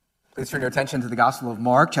Please turn your attention to the Gospel of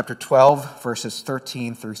Mark, chapter 12, verses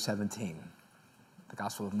 13 through 17. The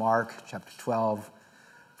Gospel of Mark, chapter 12,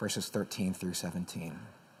 verses 13 through 17.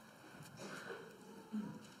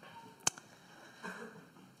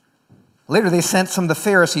 Later they sent some of the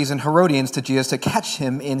Pharisees and Herodians to Jesus to catch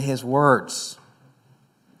him in his words.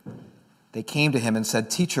 They came to him and said,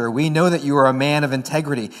 "Teacher, we know that you are a man of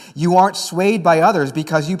integrity. You aren't swayed by others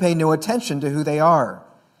because you pay no attention to who they are,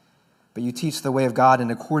 but you teach the way of God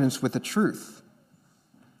in accordance with the truth.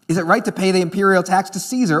 Is it right to pay the imperial tax to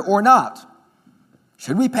Caesar or not?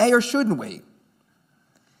 Should we pay or shouldn't we?"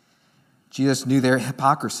 Jesus knew their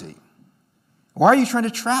hypocrisy. "Why are you trying to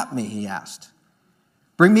trap me?" he asked.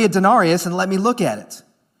 "Bring me a denarius and let me look at it."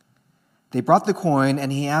 They brought the coin,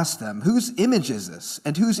 and he asked them, "Whose image is this,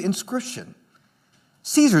 and whose inscription?"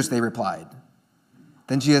 "Caesar's," they replied.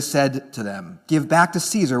 Then Jesus said to them, "Give back to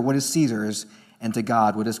Caesar what is Caesar's, and to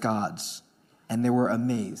God what is God's." And they were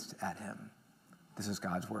amazed at him. This is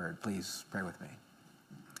God's word. Please pray with me.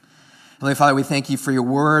 Heavenly Father, we thank you for your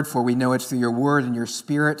word, for we know it's through your word and your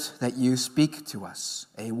spirit that you speak to us,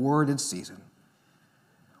 a word in season.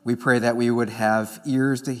 We pray that we would have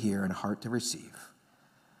ears to hear and a heart to receive.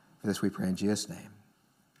 For this we pray in Jesus' name.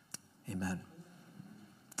 Amen.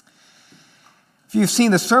 If you've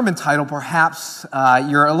seen the sermon title, perhaps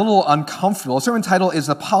you're a little uncomfortable. The sermon title is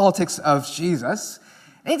The Politics of Jesus.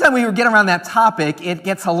 Anytime we get around that topic, it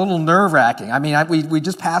gets a little nerve-wracking. I mean, we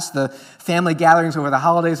just passed the family gatherings over the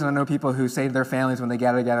holidays, and I know people who say to their families when they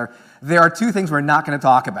gather together, there are two things we're not going to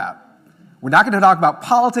talk about. We're not going to talk about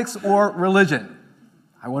politics or religion.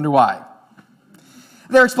 I wonder why.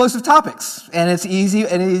 They're explosive topics, and it's an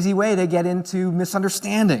easy way to get into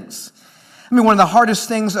misunderstandings. I mean, one of the hardest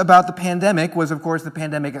things about the pandemic was, of course, the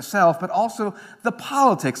pandemic itself, but also the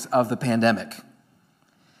politics of the pandemic.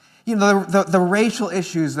 You know, the racial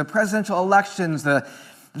issues, the presidential elections,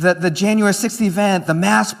 the January 6th event, the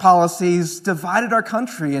mask policies divided our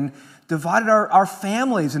country and divided our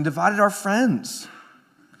families and divided our friends.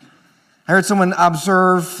 I heard someone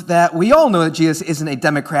observe that we all know that Jesus isn't a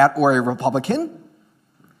Democrat or a Republican,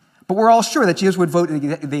 but we're all sure that Jesus would vote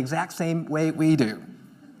the exact same way we do.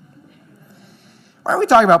 Why are we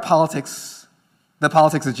talking about politics, the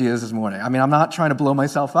politics of Jesus this morning? I mean, I'm not trying to blow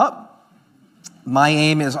myself up. My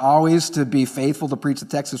aim is always to be faithful to preach the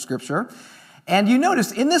text of Scripture. And you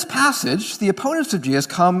notice in this passage, the opponents of Jesus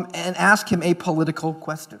come and ask him a political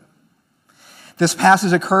question. This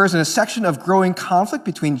passage occurs in a section of growing conflict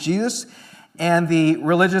between Jesus and the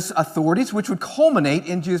religious authorities, which would culminate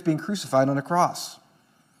in Jesus being crucified on a cross.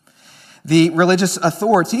 The religious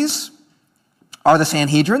authorities are the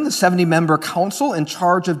Sanhedrin, the 70-member council in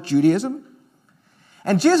charge of Judaism.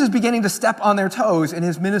 And Jesus is beginning to step on their toes in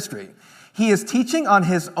his ministry. He is teaching on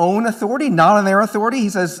his own authority, not on their authority. He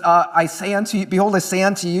says, I say unto you, behold, I say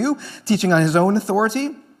unto you, teaching on his own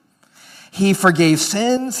authority. He forgave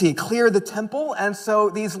sins, he cleared the temple, and so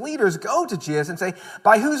these leaders go to Jesus and say,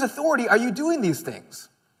 by whose authority are you doing these things?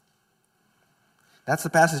 That's the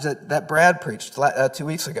passage that Brad preached 2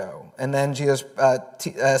 weeks ago. And then Jesus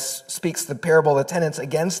speaks the parable of the tenants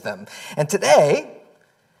against them. And today,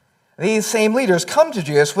 these same leaders come to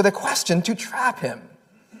Jesus with a question to trap him.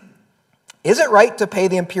 Is it right to pay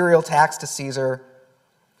the imperial tax to Caesar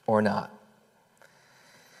or not?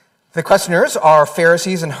 The questioners are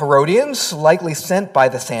Pharisees and Herodians, likely sent by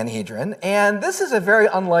the Sanhedrin, and this is a very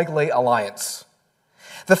unlikely alliance.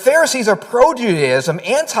 The Pharisees are pro-Judaism,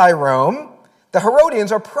 anti-Rome. The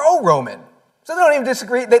Herodians are pro-Roman. So they don't even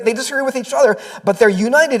disagree. They disagree with each other, but they're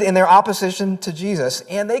united in their opposition to Jesus,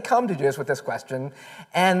 and they come to Jesus with this question.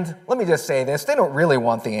 And let me just say this, they don't really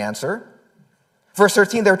want the answer. Verse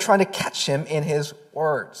 13, they're trying to catch him in his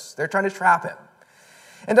words. They're trying to trap him.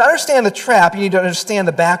 And to understand the trap, you need to understand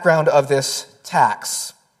the background of this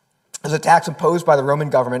tax. It was a tax imposed by the Roman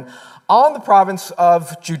government on the province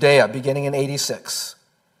of Judea, beginning in 86.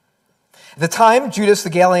 At the time, Judas the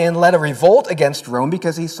Galilean led a revolt against Rome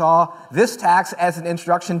because he saw this tax as an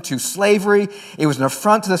introduction to slavery. It was an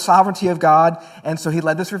affront to the sovereignty of God, and so he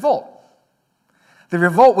led this revolt. The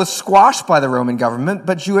revolt was squashed by the Roman government,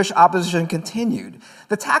 but Jewish opposition continued.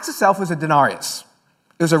 The tax itself was a denarius.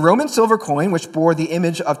 It was a Roman silver coin which bore the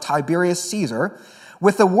image of Tiberius Caesar,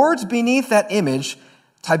 with the words beneath that image,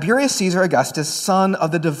 Tiberius Caesar Augustus, son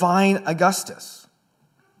of the divine Augustus,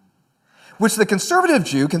 which the conservative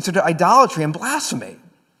Jew considered idolatry and blasphemy.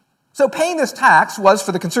 So paying this tax was,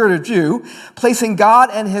 for the conservative Jew, placing God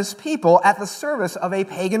and his people at the service of a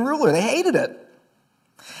pagan ruler. They hated it.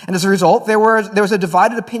 And as a result, there was a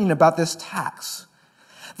divided opinion about this tax.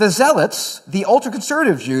 The Zealots, the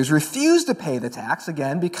ultra-conservative Jews, refused to pay the tax,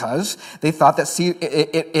 again, because they thought that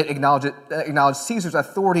it acknowledged Caesar's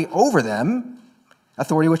authority over them,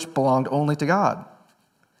 authority which belonged only to God.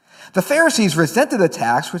 The Pharisees resented the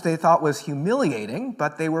tax, which they thought was humiliating,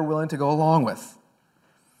 but they were willing to go along with.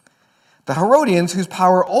 The Herodians, whose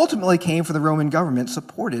power ultimately came from the Roman government,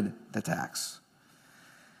 supported the tax.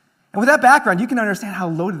 And with that background, you can understand how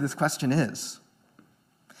loaded this question is.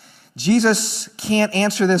 Jesus can't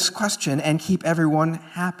answer this question and keep everyone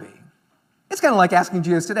happy. It's kind of like asking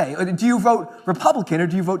Jesus today, do you vote Republican or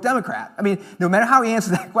do you vote Democrat? I mean, no matter how he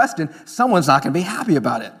answers that question, someone's not going to be happy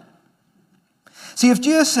about it. See, if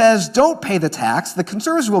Jesus says, don't pay the tax, the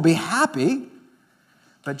conservatives will be happy,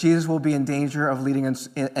 but Jesus will be in danger of leading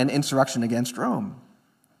an insurrection against Rome.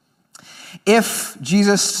 If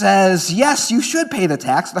Jesus says, yes, you should pay the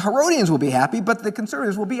tax, the Herodians will be happy, but the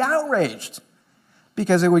conservatives will be outraged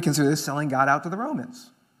because they would consider this selling God out to the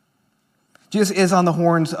Romans. Jesus is on the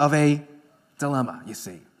horns of a dilemma, you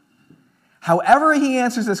see. However he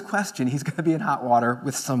answers this question, he's going to be in hot water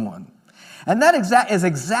with someone. And that is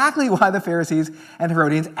exactly why the Pharisees and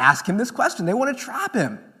Herodians ask him this question. They want to trap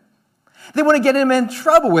him. They want to get him in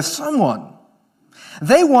trouble with someone.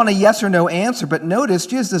 They want a yes or no answer, but notice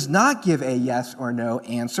Jesus does not give a yes or no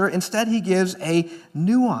answer. Instead, he gives a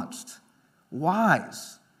nuanced,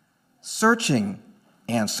 wise, searching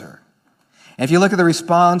answer. And if you look at the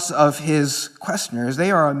response of his questioners,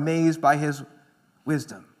 they are amazed by his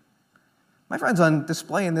wisdom. My friends, on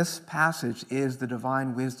display in this passage is the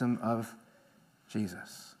divine wisdom of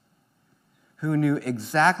Jesus, who knew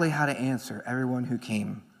exactly how to answer everyone who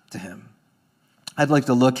came to him. I'd like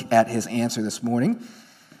to look at his answer this morning.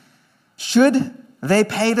 Should they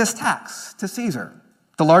pay this tax to Caesar?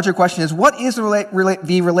 The larger question is, what is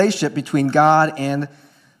the relationship between God and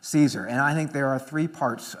Caesar? And I think there are three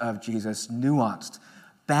parts of Jesus' nuanced,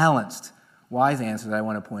 balanced, wise answer that I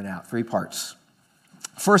want to point out. Three parts.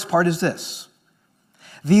 First part is this: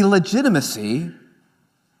 the legitimacy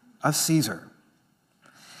of Caesar.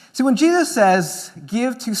 See, when Jesus says,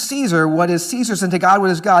 give to Caesar what is Caesar's and to God what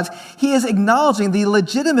is God's, he is acknowledging the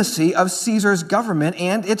legitimacy of Caesar's government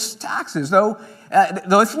and its taxes, though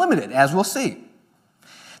it's limited, as we'll see.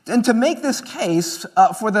 And to make this case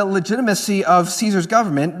for the legitimacy of Caesar's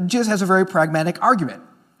government, Jesus has a very pragmatic argument.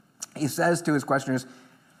 He says to his questioners,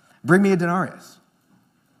 bring me a denarius.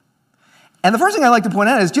 And the first thing I'd like to point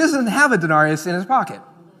out is Jesus doesn't have a denarius in his pocket.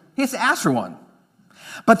 He has to ask for one.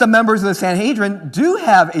 But the members of the Sanhedrin do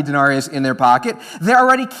have a denarius in their pocket. They're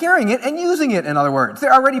already carrying it and using it, in other words.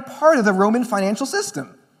 They're already part of the Roman financial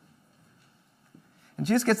system. And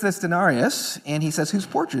Jesus gets this denarius, and he says, whose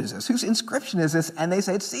portrait is this? Whose inscription is this? And they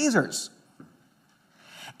say, it's Caesar's.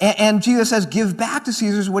 And Jesus says, give back to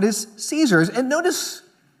Caesar's what is Caesar's. And notice,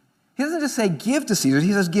 he doesn't just say give to Caesar.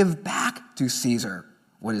 He says, give back to Caesar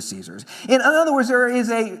what is Caesar's. In other words, there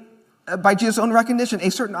is by Jesus' own recognition, a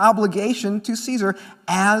certain obligation to Caesar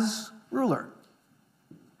as ruler.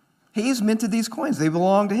 He's minted these coins. They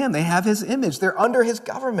belong to him. They have his image. They're under his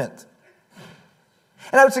government.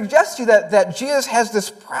 And I would suggest to you that Jesus has this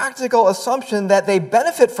practical assumption that they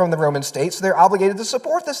benefit from the Roman state, so they're obligated to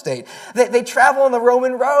support the state. They travel on the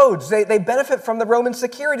Roman roads. They benefit from the Roman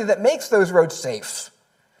security that makes those roads safe.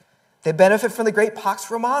 They benefit from the great Pax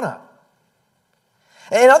Romana.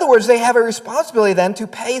 In other words, they have a responsibility then to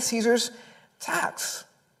pay Caesar's tax.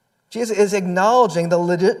 Jesus is acknowledging the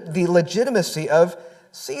legitimacy of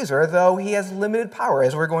Caesar, though he has limited power,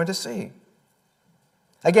 as we're going to see.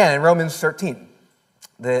 Again, in Romans 13,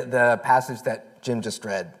 the passage that Jim just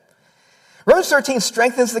read. Romans 13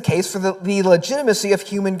 strengthens the case for the legitimacy of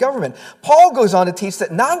human government. Paul goes on to teach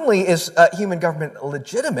that not only is human government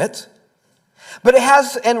legitimate, but it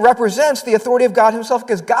has and represents the authority of God himself,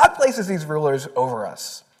 because God places these rulers over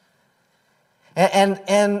us.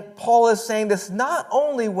 And Paul is saying this not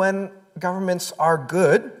only when governments are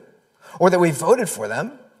good or that we voted for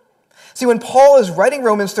them. See, when Paul is writing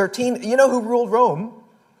Romans 13, you know who ruled Rome?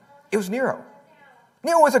 It was Nero.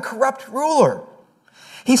 Nero was a corrupt ruler.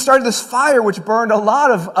 He started this fire which burned a lot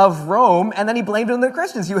of Rome, and then he blamed it on the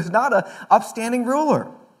Christians. He was not an upstanding ruler.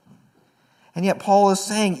 And yet Paul is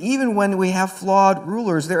saying, even when we have flawed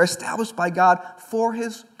rulers, they're established by God for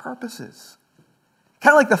his purposes.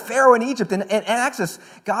 Kind of like the Pharaoh in Egypt in Exodus.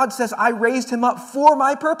 God says, I raised him up for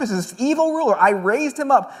my purposes. This evil ruler, I raised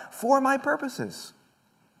him up for my purposes.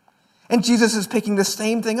 And Jesus is picking the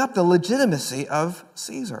same thing up, the legitimacy of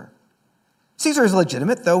Caesar. Caesar is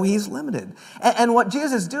legitimate, though he's limited. And what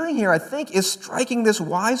Jesus is doing here, I think, is striking this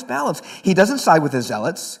wise balance. He doesn't side with the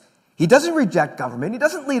zealots. He doesn't reject government. He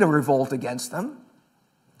doesn't lead a revolt against them.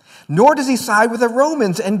 nor does he side with the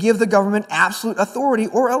Romans and give the government absolute authority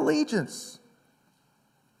or allegiance.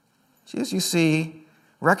 Jesus, you see,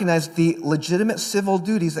 recognize the legitimate civil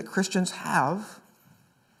duties that Christians have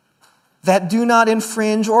that do not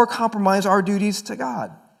infringe or compromise our duties to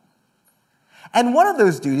God. And one of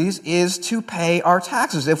those duties is to pay our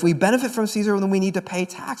taxes. If we benefit from Caesar, then we need to pay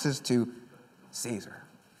taxes to Caesar.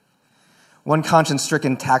 One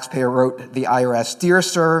conscience-stricken taxpayer wrote the IRS, "Dear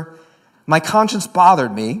sir, my conscience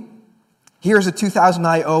bothered me. Here's a $2,000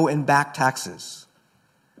 I owe in back taxes."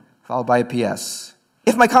 Followed by a PS.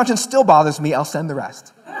 "If my conscience still bothers me, I'll send the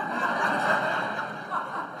rest."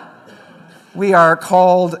 We are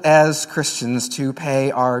called as Christians to pay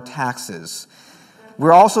our taxes.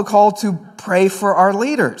 We're also called to pray for our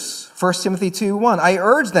leaders. 1 Timothy 2:1. "I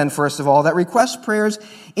urge then, first of all, that requests, prayers,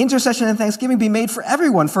 intercession, and thanksgiving be made for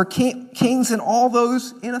everyone, for kings and all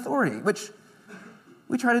those in authority," which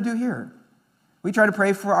we try to do here. We try to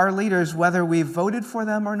pray for our leaders whether we've voted for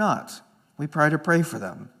them or not. We try to pray for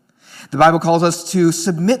them. The Bible calls us to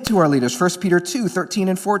submit to our leaders. 1 Peter 2:13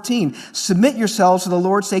 and 14. "Submit yourselves for the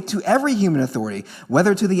Lord's sake to every human authority,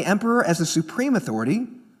 whether to the emperor as the supreme authority,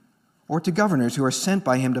 or to governors who are sent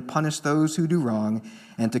by him to punish those who do wrong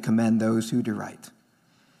and to commend those who do right."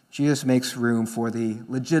 Jesus makes room for the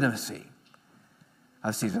legitimacy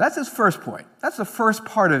of Caesar. That's his first point. That's the first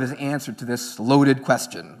part of his answer to this loaded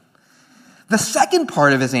question. The second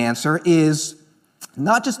part of his answer is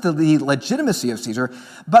not just the legitimacy of Caesar,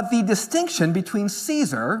 but the distinction between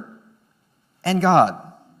Caesar and God.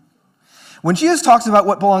 When Jesus talks about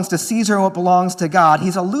what belongs to Caesar and what belongs to God,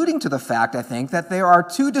 he's alluding to the fact, I think, that there are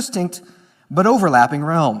two distinct but overlapping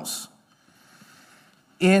realms.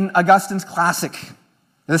 In Augustine's classic,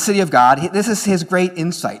 The City of God, this is his great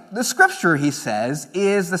insight. The scripture, he says,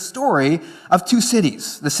 is the story of two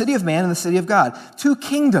cities, the city of man and the city of God, two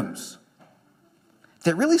kingdoms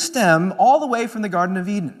that really stem all the way from the Garden of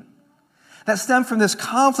Eden, that stem from this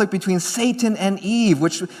conflict between Satan and Eve,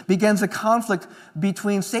 which begins a conflict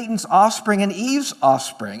between Satan's offspring and Eve's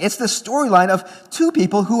offspring. It's the storyline of two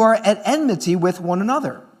people who are at enmity with one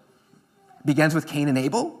another. It begins with Cain and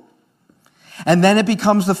Abel, and then it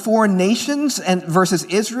becomes the foreign nations and versus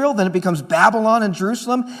Israel, then it becomes Babylon and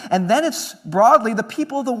Jerusalem, and then it's broadly the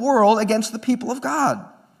people of the world against the people of God.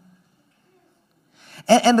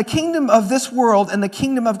 And the kingdom of this world and the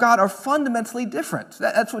kingdom of God are fundamentally different.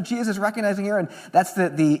 That's what Jesus is recognizing here, and that's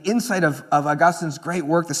the insight of Augustine's great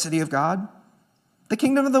work, The City of God. The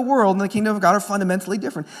kingdom of the world and the kingdom of God are fundamentally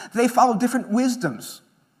different. They follow different wisdoms.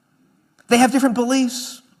 They have different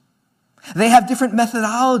beliefs. They have different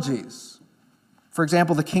methodologies. For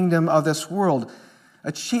example, the kingdom of this world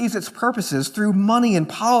achieves its purposes through money and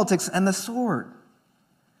politics and the sword.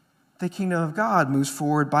 The kingdom of God moves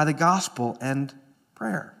forward by the gospel and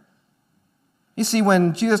prayer. You see,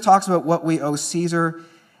 when Jesus talks about what we owe Caesar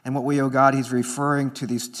and what we owe God, he's referring to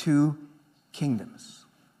these two kingdoms.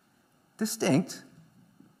 Distinct,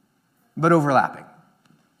 but overlapping.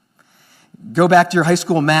 Go back to your high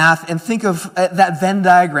school math and think of that Venn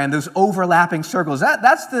diagram, those overlapping circles.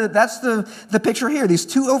 That's the picture here. These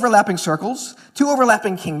two overlapping circles, two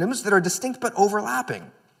overlapping kingdoms that are distinct but overlapping.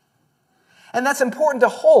 And that's important to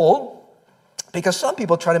hold because some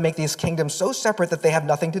people try to make these kingdoms so separate that they have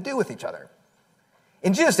nothing to do with each other.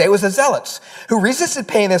 In Jesus' day, it was the Zealots who resisted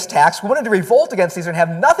paying this tax, wanted to revolt against Caesar and have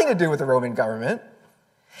nothing to do with the Roman government.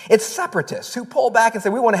 It's separatists who pull back and say,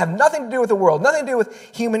 we want to have nothing to do with the world, nothing to do with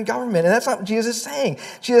human government. And that's not what Jesus is saying.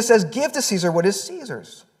 Jesus says, give to Caesar what is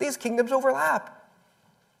Caesar's. These kingdoms overlap.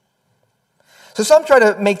 So some try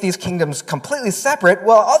to make these kingdoms completely separate,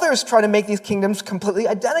 while others try to make these kingdoms completely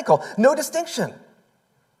identical. No distinction.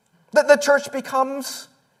 The church becomes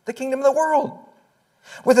the kingdom of the world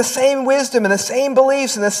with the same wisdom and the same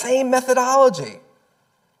beliefs and the same methodology.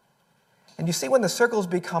 And you see, when the circles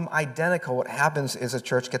become identical, what happens is a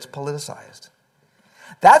church gets politicized.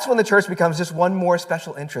 That's when the church becomes just one more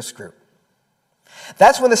special interest group.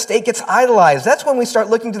 That's when the state gets idolized. That's when we start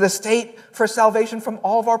looking to the state for salvation from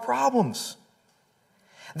all of our problems.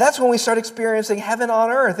 That's when we start experiencing heaven on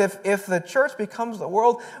earth. If the church becomes the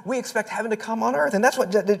world, we expect heaven to come on earth. And that's what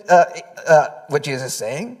Jesus is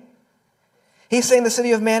saying. He's saying the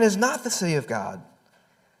city of man is not the city of God.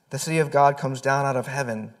 The city of God comes down out of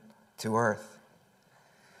heaven to earth.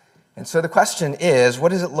 And so the question is,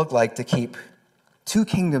 what does it look like to keep two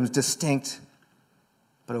kingdoms distinct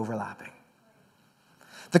but overlapping?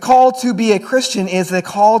 The call to be a Christian is the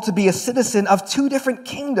call to be a citizen of two different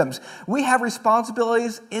kingdoms. We have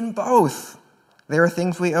responsibilities in both. There are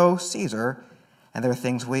things we owe Caesar, and there are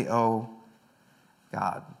things we owe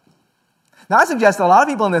God. Now, I suggest that a lot of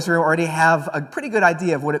people in this room already have a pretty good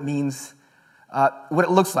idea of what it means what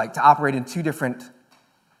it looks like to operate in two different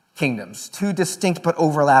kingdoms, two distinct but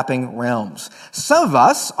overlapping realms. Some of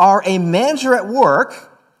us are a manager at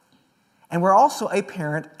work, and we're also a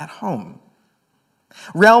parent at home.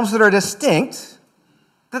 Realms that are distinct,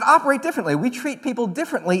 that operate differently. We treat people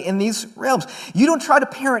differently in these realms. You don't try to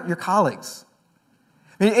parent your colleagues.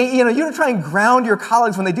 You don't try and ground your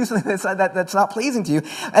colleagues when they do something that's not pleasing to you.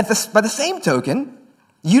 By the same token,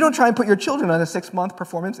 you don't try and put your children on a 6-month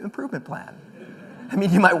performance improvement plan. I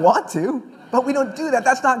mean, you might want to, but we don't do that.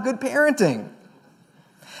 That's not good parenting.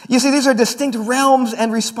 You see, these are distinct realms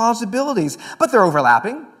and responsibilities, but they're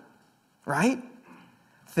overlapping, right?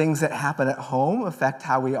 Things that happen at home affect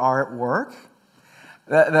how we are at work.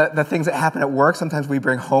 The things that happen at work, sometimes we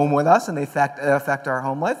bring home with us, and they affect our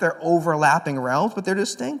home life. They're overlapping realms, but they're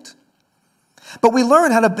distinct. But we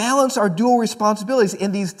learn how to balance our dual responsibilities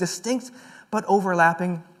in these distinct but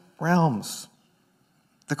overlapping realms.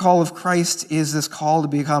 The call of Christ is this call to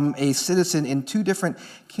become a citizen in two different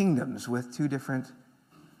kingdoms with two different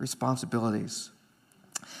responsibilities.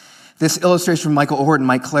 This illustration from Michael Horton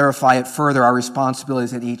might clarify it further, our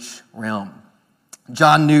responsibilities in each realm.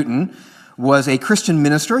 John Newton was a Christian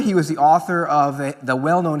minister. He was the author of the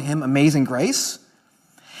well-known hymn, Amazing Grace.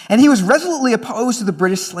 And he was resolutely opposed to the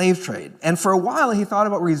British slave trade. And for a while, he thought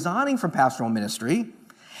about resigning from pastoral ministry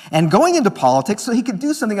and going into politics so he could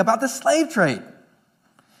do something about the slave trade.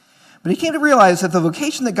 But he came to realize that the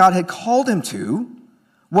vocation that God had called him to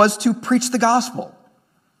was to preach the gospel,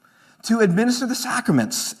 to administer the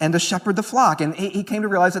sacraments, and to shepherd the flock. And he came to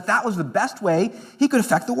realize that that was the best way he could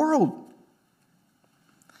affect the world.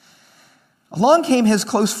 Along came his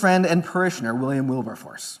close friend and parishioner, William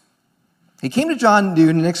Wilberforce. He came to John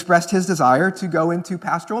Newton and expressed his desire to go into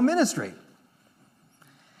pastoral ministry.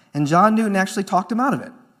 And John Newton actually talked him out of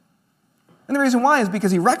it. And the reason why is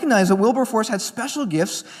because he recognized that Wilberforce had special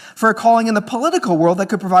gifts for a calling in the political world that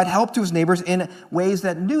could provide help to his neighbors in ways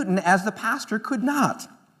that Newton, as the pastor, could not.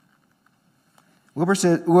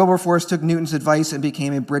 Wilberforce took Newton's advice and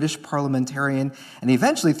became a British parliamentarian, and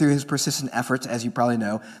eventually, through his persistent efforts, as you probably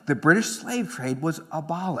know, the British slave trade was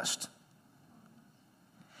abolished.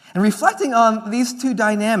 And reflecting on these two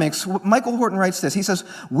dynamics, Michael Horton writes this. He says,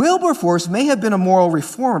 Wilberforce may have been a moral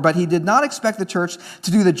reformer, but he did not expect the church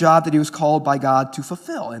to do the job that he was called by God to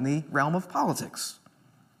fulfill in the realm of politics.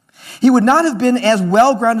 He would not have been as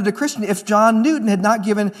well-grounded a Christian if John Newton had not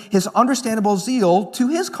given his understandable zeal to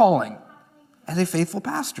his calling as a faithful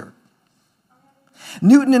pastor.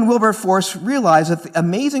 Newton and Wilberforce realized that the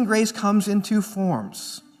amazing grace comes in two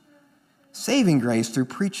forms: saving grace through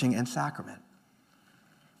preaching and sacrament,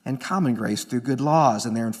 and common grace through good laws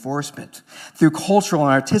and their enforcement, through cultural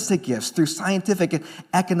and artistic gifts, through scientific and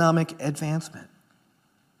economic advancement.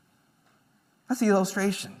 That's the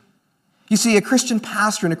illustration. You see a Christian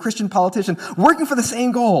pastor and a Christian politician working for the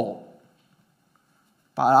same goal,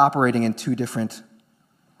 but operating in two different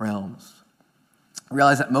realms.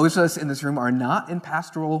 Realize that most of us in this room are not in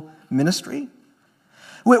pastoral ministry.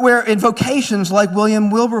 We're in vocations like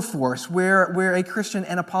William Wilberforce, where we're a Christian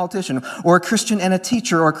and a politician, or a Christian and a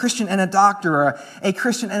teacher, or a Christian and a doctor, or a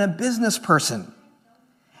Christian and a business person.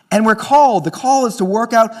 And the call is to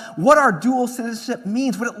work out what our dual citizenship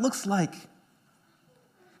means, what it looks like.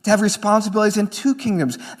 To have responsibilities in two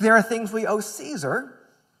kingdoms. There are things we owe Caesar,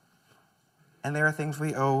 and there are things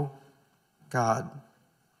we owe God.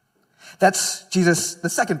 That's the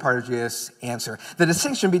second part of Jesus' answer. The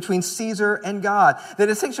distinction between Caesar and God. The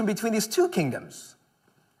distinction between these two kingdoms.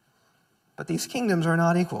 But these kingdoms are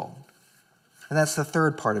not equal. And that's the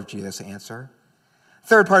third part of Jesus' answer.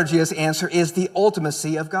 Third part of Jesus' answer is the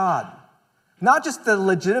ultimacy of God. Not just the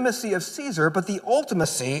legitimacy of Caesar, but the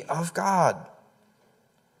ultimacy of God.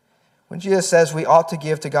 When Jesus says we ought to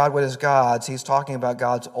give to God what is God's, he's talking about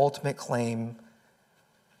God's ultimate claim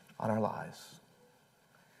on our lives.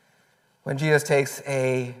 When Jesus takes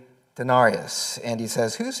a denarius and he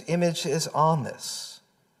says, whose image is on this?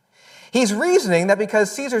 He's reasoning that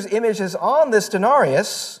because Caesar's image is on this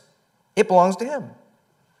denarius, it belongs to him.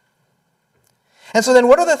 And so then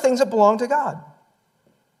what are the things that belong to God?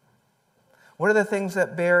 What are the things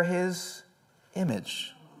that bear his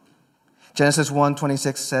image? Genesis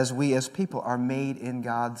 1:26 says, we as people are made in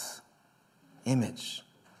God's image.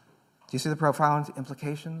 Do you see the profound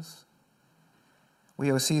implications?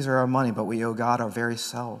 We owe Caesar our money, but we owe God our very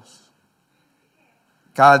selves.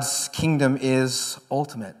 God's kingdom is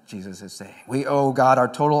ultimate, Jesus is saying. We owe God our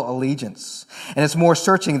total allegiance. And it's more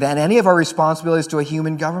searching than any of our responsibilities to a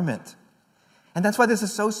human government. And that's why this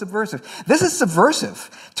is so subversive. This is subversive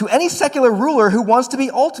to any secular ruler who wants to be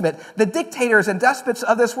ultimate. The dictators and despots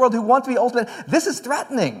of this world who want to be ultimate, this is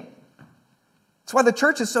threatening That's why the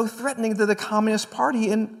church is so threatening to the Communist Party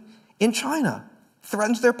in China.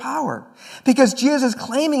 Threatens their power. Because Jesus is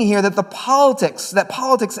claiming here that politics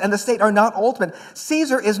and the state are not ultimate.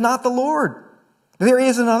 Caesar is not the Lord. There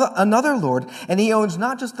is another Lord, and he owns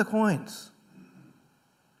not just the coins,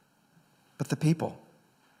 but the people.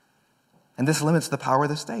 And this limits the power of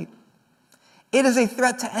the state. It is a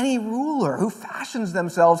threat to any ruler who fashions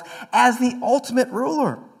themselves as the ultimate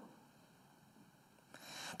ruler.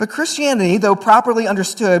 But Christianity, though properly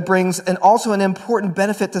understood, brings also an important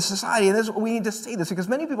benefit to society. And we need to see this because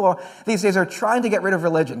many people these days are trying to get rid of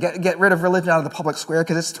religion, get rid of religion out of the public square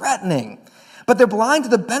because it's threatening. But they're blind to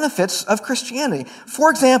the benefits of Christianity. For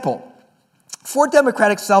example, for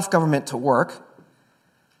democratic self-government to work,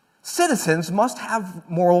 citizens must have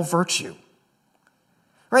moral virtue.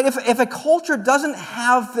 Right? If a culture doesn't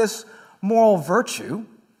have this moral virtue,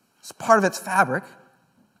 it's part of its fabric,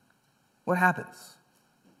 what happens?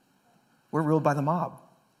 We're ruled by the mob.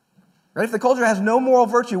 Right? If the culture has no moral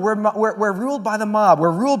virtue, we're ruled by the mob. We're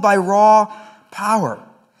ruled by raw power.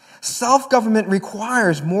 Self-government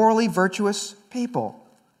requires morally virtuous people.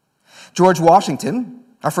 George Washington,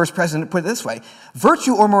 our first president, put it this way: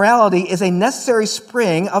 virtue or morality is a necessary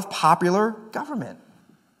spring of popular government.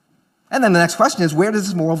 And then the next question is, where does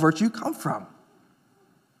this moral virtue come from?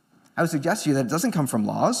 I would suggest to you that it doesn't come from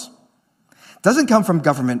laws. It doesn't come from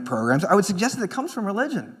government programs. I would suggest that it comes from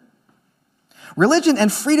religion. Religion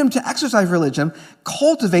and freedom to exercise religion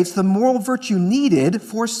cultivates the moral virtue needed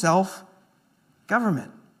for self-government.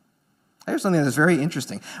 Here's something that's very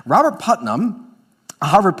interesting. Robert Putnam, a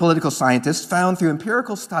Harvard political scientist, found through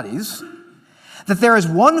empirical studies that there is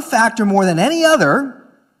one factor more than any other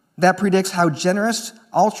that predicts how generous,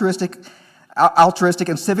 altruistic,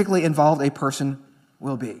 and civically involved a person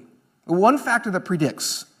will be. One factor that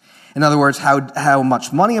predicts. In other words, how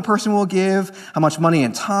much money a person will give, how much money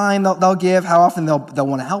and time they'll give, how often they'll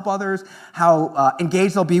want to help others, how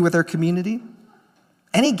engaged they'll be with their community.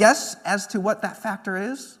 Any guess as to what that factor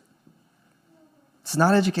is? It's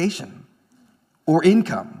not education, or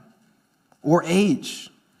income, or age,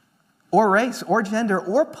 or race, or gender,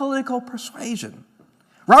 or political persuasion.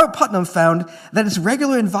 Robert Putnam found that it's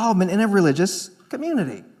regular involvement in a religious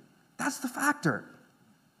community. That's the factor.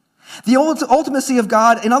 The ultimacy of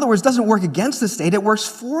God, in other words, doesn't work against the state, it works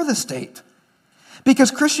for the state.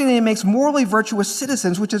 Because Christianity makes morally virtuous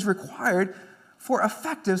citizens, which is required for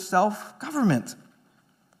effective self-government.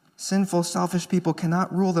 Sinful, selfish people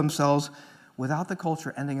cannot rule themselves without the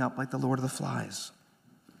culture ending up like the Lord of the Flies.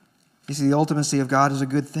 You see, the ultimacy of God is a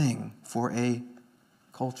good thing for a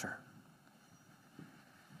culture.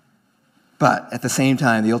 But at the same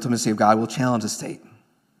time, the ultimacy of God will challenge the state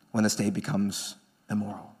when the state becomes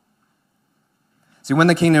immoral. See, when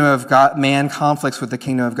the kingdom of God, man conflicts with the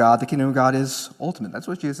kingdom of God is ultimate. That's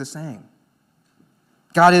what Jesus is saying.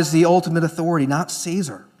 God is the ultimate authority, not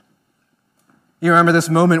Caesar. You remember this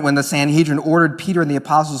moment when the Sanhedrin ordered Peter and the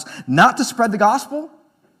apostles not to spread the gospel? You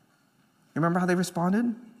remember how they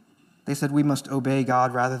responded? They said, "We must obey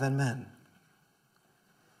God rather than men."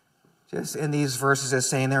 Just in these verses is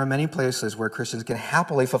saying there are many places where Christians can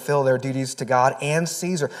happily fulfill their duties to God and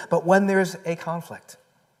Caesar. But when there's a conflict,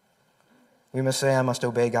 we must say, I must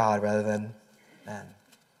obey God rather than men.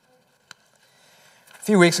 A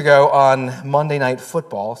few weeks ago on Monday Night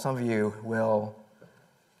Football, some of you will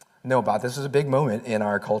know about this. This is a big moment in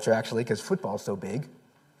our culture, actually, because football is so big.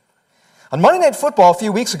 On Monday Night Football a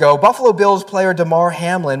few weeks ago, Buffalo Bills player Damar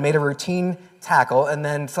Hamlin made a routine tackle and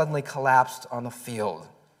then suddenly collapsed on the field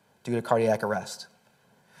due to cardiac arrest.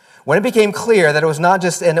 When it became clear that it was not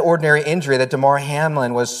just an ordinary injury, that Damar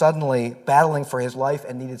Hamlin was suddenly battling for his life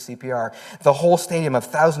and needed CPR, the whole stadium of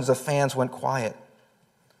thousands of fans went quiet.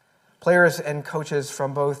 Players and coaches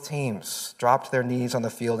from both teams dropped to their knees on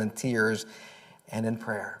the field in tears and in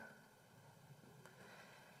prayer.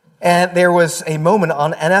 And there was a moment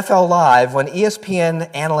on NFL Live when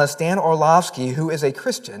ESPN analyst Dan Orlovsky, who is a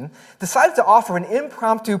Christian, decided to offer an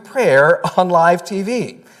impromptu prayer on live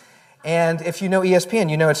TV. And if you know ESPN,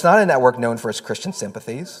 you know it's not a network known for its Christian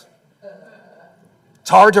sympathies. It's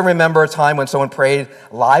hard to remember a time when someone prayed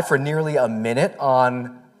live for nearly a minute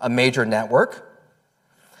on a major network.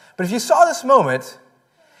 But if you saw this moment,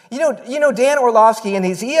 you know Dan Orlovsky in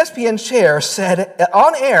his ESPN chair said,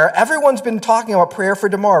 on air, everyone's been talking about prayer for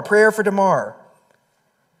Damar, prayer for Damar.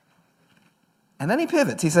 And then he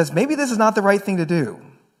pivots. He says, maybe this is not the right thing to do,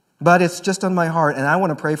 but it's just on my heart, and I want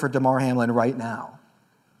to pray for Damar Hamlin right now.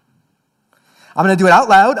 I'm going to do it out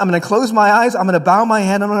loud. I'm going to close my eyes. I'm going to bow my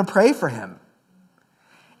head. I'm going to pray for him.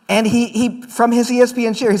 And he from his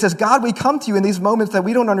ESPN share, he says, God, we come to you in these moments that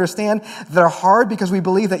we don't understand, that are hard, because we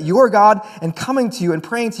believe that you're God, and coming to you and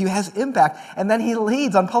praying to you has impact. And then he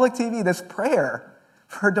leads on public TV this prayer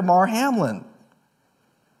for Damar Hamlin.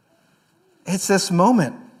 It's this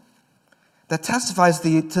moment that testifies to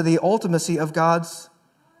the ultimacy of God's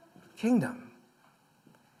kingdom.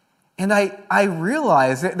 And I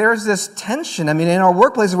realize that there's this tension. I mean, in our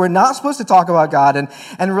workplaces, we're not supposed to talk about God,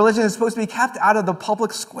 and religion is supposed to be kept out of the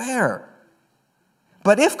public square.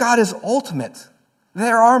 But if God is ultimate,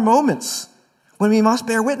 there are moments when we must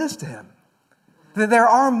bear witness to him. There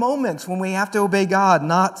are moments when we have to obey God,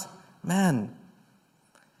 not men.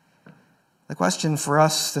 The question for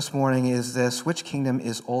us this morning is this: which kingdom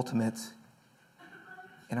is ultimate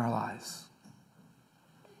in our lives?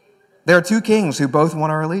 There are two kings who both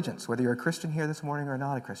want our allegiance, whether you're a Christian here this morning or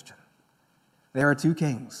not a Christian. There are two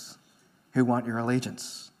kings who want your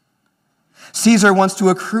allegiance. Caesar wants to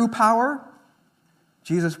accrue power.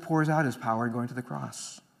 Jesus pours out his power going to the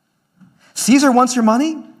cross. Caesar wants your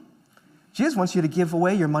money. Jesus wants you to give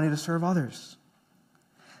away your money to serve others.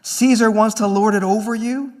 Caesar wants to lord it over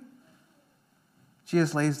you.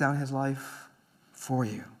 Jesus lays down his life for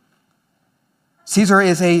you. Caesar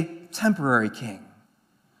is a temporary king,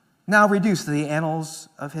 now reduced to the annals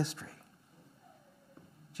of history.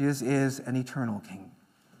 Jesus is an eternal king,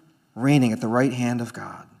 reigning at the right hand of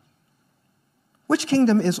God. Which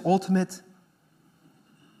kingdom is ultimate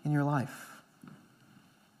in your life?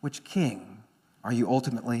 Which king are you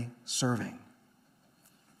ultimately serving?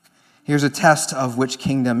 Here's a test of which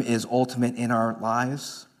kingdom is ultimate in our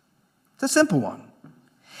lives. It's a simple one.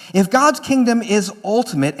 If God's kingdom is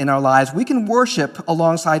ultimate in our lives, we can worship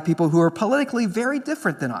alongside people who are politically very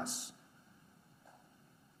different than us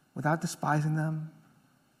without despising them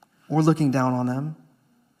or looking down on them,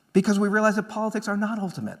 because we realize that politics are not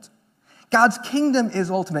ultimate. God's kingdom is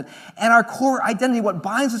ultimate, and our core identity, what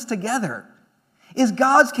binds us together, is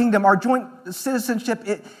God's kingdom, our joint citizenship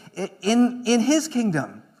in his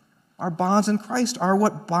kingdom. Our bonds in Christ are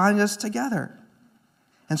what bind us together.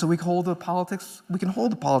 And so we can hold the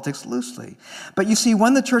politics loosely. But you see,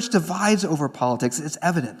 when the church divides over politics, it's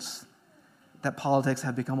evidence that politics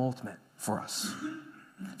have become ultimate for us.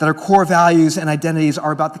 That our core values and identities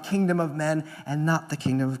are about the kingdom of men and not the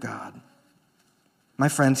kingdom of God. My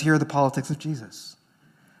friends, here are the politics of Jesus.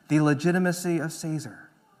 The legitimacy of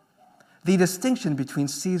Caesar. The distinction between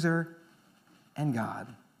Caesar and God.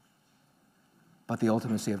 But the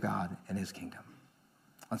ultimacy of God and his kingdom.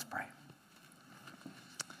 Let's pray.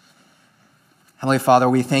 Heavenly Father,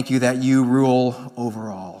 we thank you that you rule over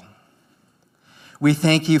all. We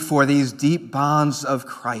thank you for these deep bonds of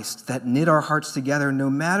Christ that knit our hearts together no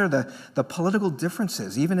matter the political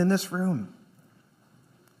differences, even in this room.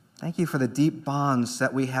 Thank you for the deep bonds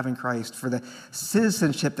that we have in Christ, for the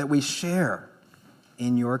citizenship that we share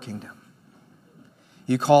in your kingdom.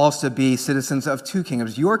 You call us to be citizens of two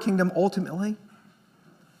kingdoms, your kingdom ultimately,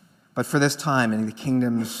 but for this time in the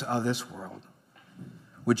kingdoms of this world.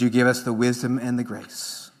 Would you give us the wisdom and the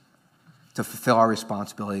grace to fulfill our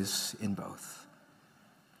responsibilities in both?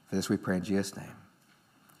 For this we pray in Jesus' name.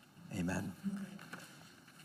 Amen.